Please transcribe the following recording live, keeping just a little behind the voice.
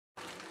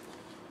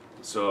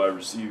So I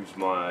received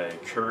my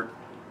Curt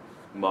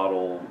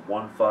model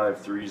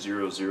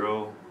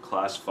 15300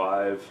 class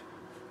 5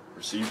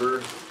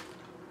 receiver.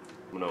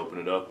 I'm gonna open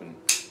it up and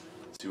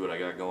see what I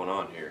got going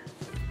on here.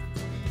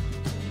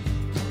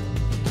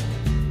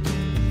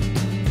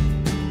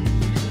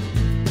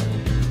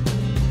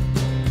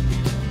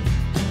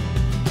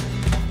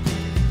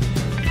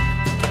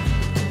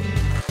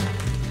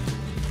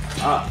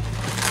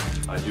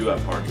 I do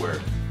have hardware.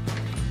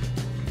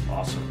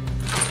 Awesome.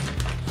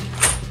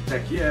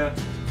 Heck yeah.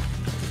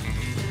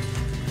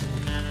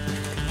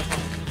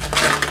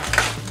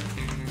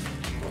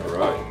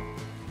 Alright.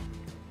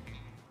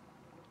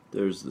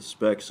 There's the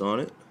specs on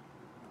it.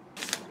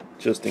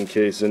 Just in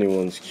case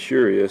anyone's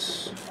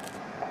curious,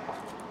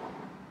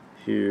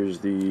 here's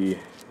the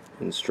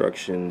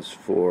instructions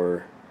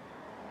for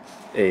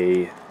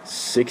a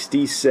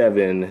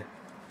 67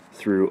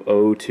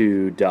 through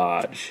 02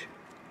 Dodge.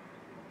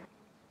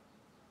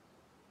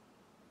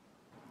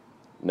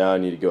 Now I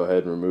need to go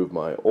ahead and remove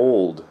my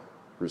old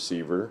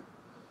receiver.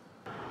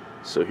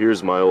 So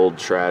here's my old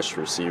trash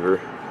receiver.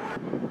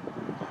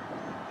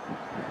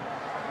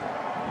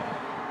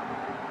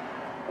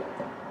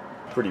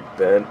 Pretty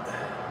bent.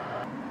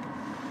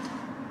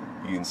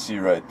 You can see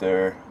right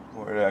there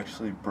where it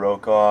actually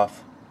broke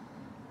off,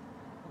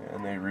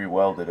 and they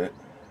re-welded it.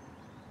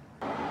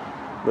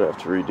 I'm gonna have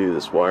to redo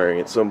this wiring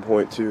at some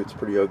point too. It's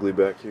pretty ugly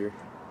back here.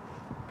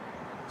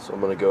 So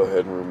I'm gonna go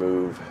ahead and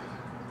remove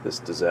this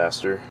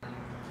disaster.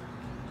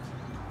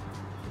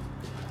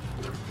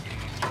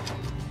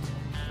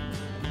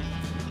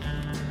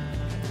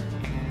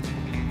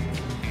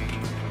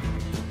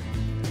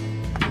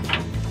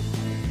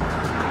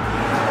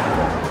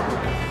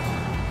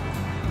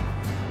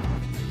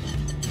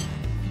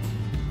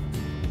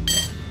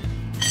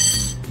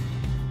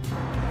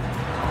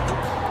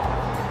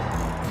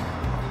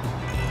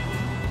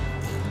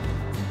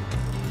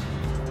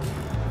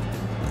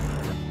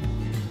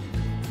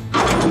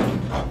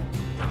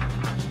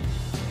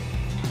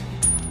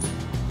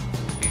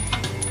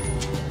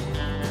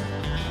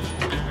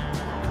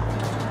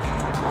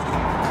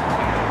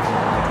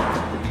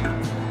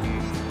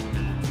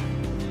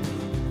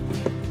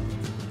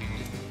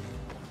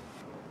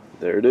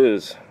 There it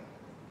is.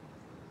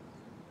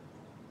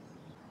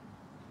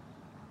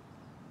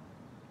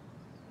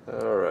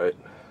 Alright,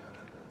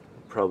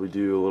 probably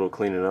do a little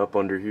cleaning up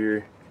under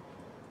here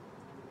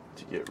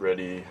to get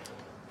ready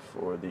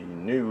for the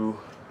new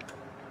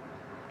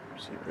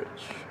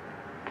Hitch.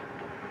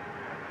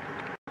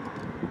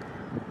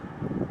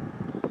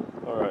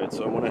 Alright,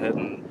 so I went ahead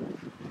and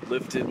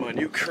lifted my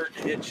new Curt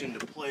hitch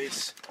into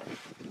place,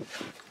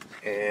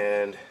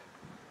 and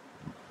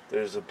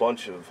there's a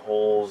bunch of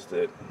holes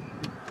that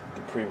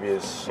the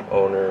previous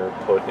owner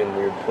put in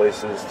weird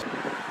places.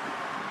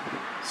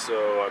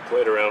 So I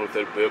played around with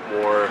it a bit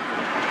more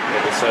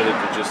and decided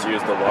to just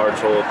use the large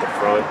hole at the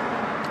front,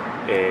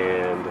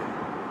 and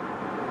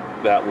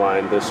that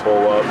lined this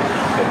hole up,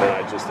 and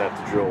then I just have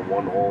to drill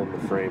one hole in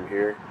the frame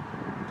here,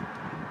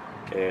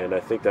 and I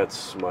think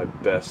that's my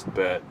best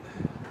bet.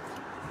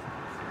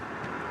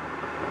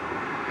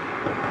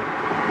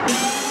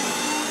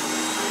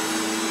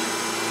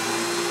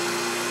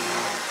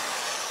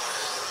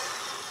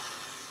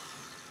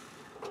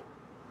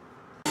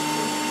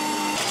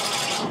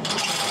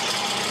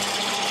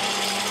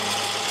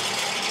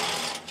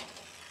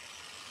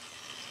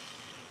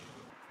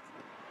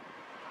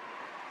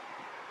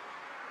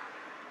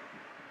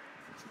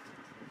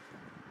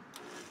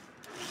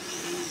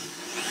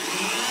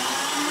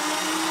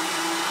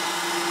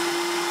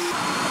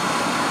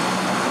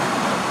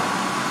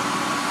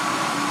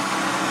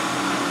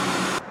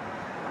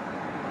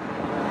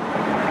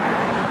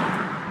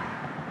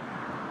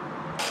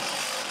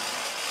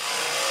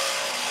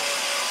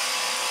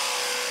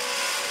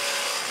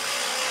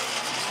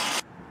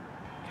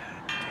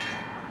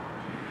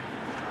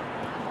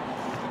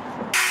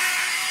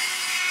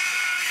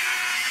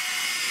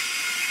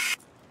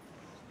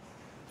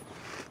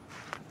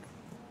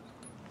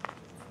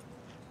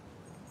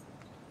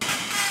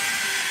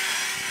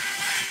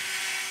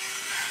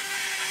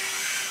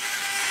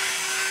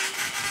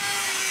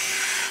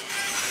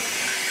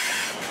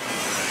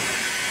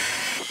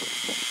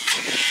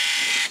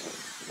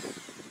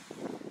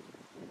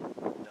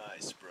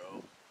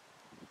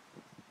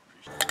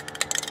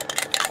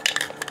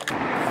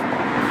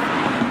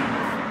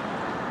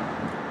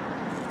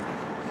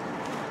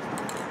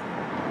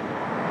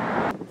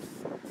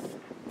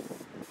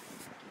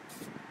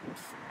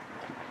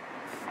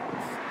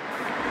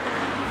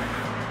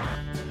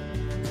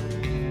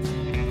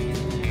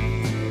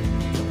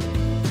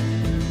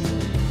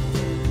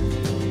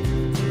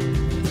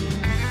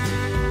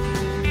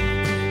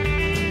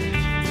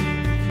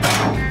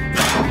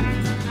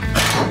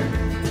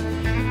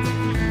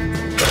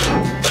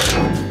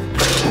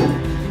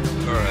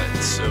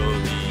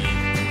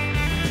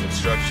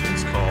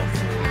 instructions call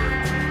for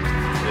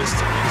this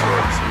to be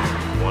torqued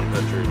to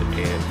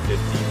 150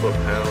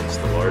 foot-pounds,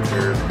 the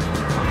larger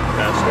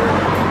capacitor,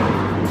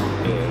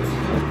 and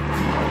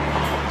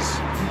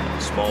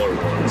these smaller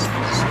ones,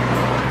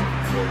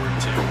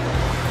 straightforward too.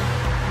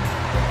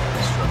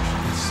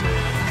 Instructions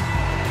say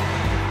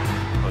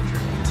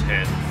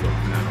 110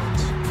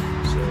 foot-pounds,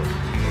 so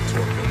let's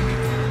work on it.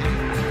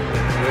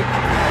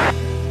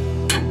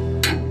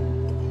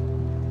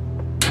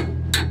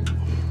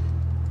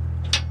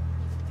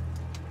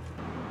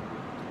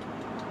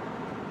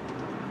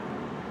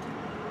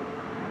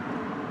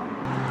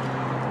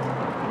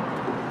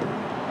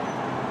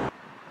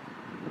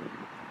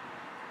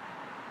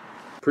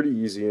 Pretty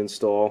easy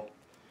install.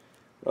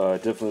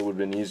 It definitely would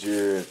have been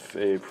easier if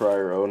a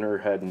prior owner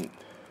hadn't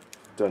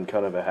done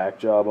kind of a hack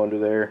job under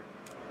there.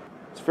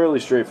 It's fairly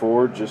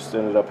straightforward, just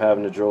ended up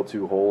having to drill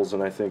 2 holes,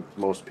 and I think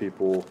most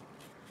people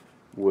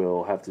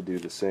will have to do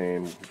the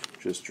same.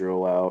 Just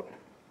drill out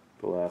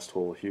the last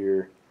hole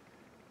here.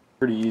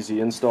 Pretty easy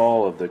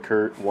install of the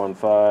Curt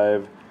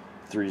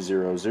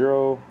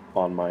 15300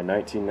 on my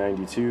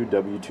 1992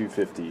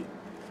 W250.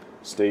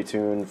 Stay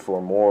tuned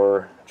for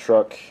more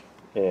truck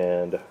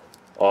and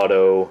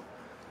auto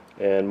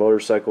and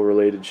motorcycle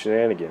related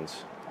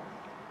shenanigans.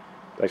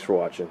 Thanks for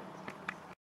watching.